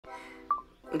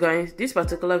Guys, this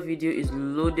particular video is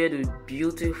loaded with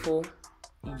beautiful,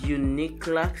 unique,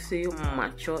 classy,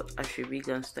 mature Asoebi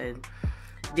gown style.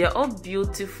 They are all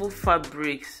beautiful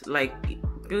fabrics, like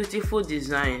beautiful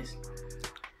designs.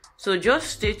 So just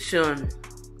stay tuned,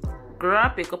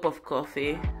 grab a cup of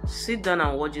coffee, sit down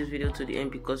and watch this video to the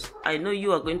end, because I know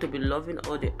you are going to be loving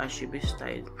all the Asoebi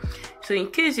styles. So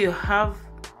in case you have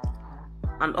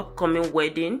an upcoming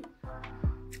wedding,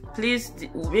 please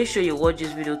make sure you watch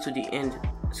this video to the end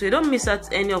so you don't miss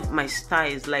out any of my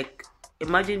styles. Like,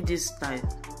 imagine this style.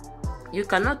 You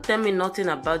cannot tell me nothing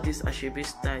about this Asoebi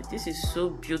style. This is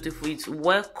so beautiful. It's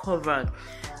well covered.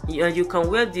 You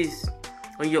can wear this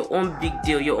on your own big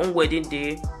day, or your own wedding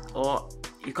day, or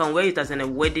you can wear it as a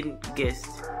wedding guest.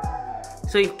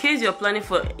 So in case you're planning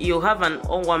for, you have an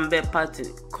Onwambe party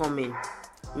coming,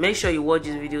 make sure you watch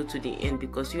this video to the end,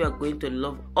 because you are going to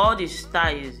love all the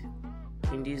styles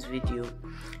in this video.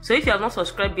 So if you have not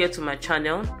subscribed yet to my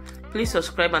channel, please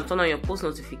subscribe and turn on your post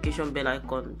notification bell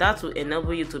icon. That will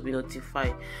enable you to be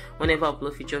notified whenever I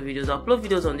upload future videos. I upload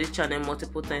videos on this channel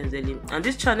multiple times daily, and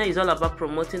this channel is all about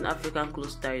promoting African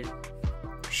clothes styles,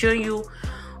 showing you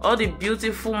all the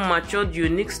beautiful, matured,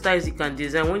 unique styles you can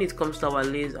design when it comes to our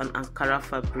lace and Ankara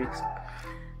fabrics.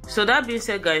 So that being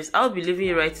said, guys, I'll be leaving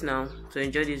you right now to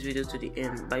enjoy this video to the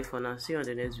end. Bye for now. See you on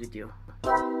the next video.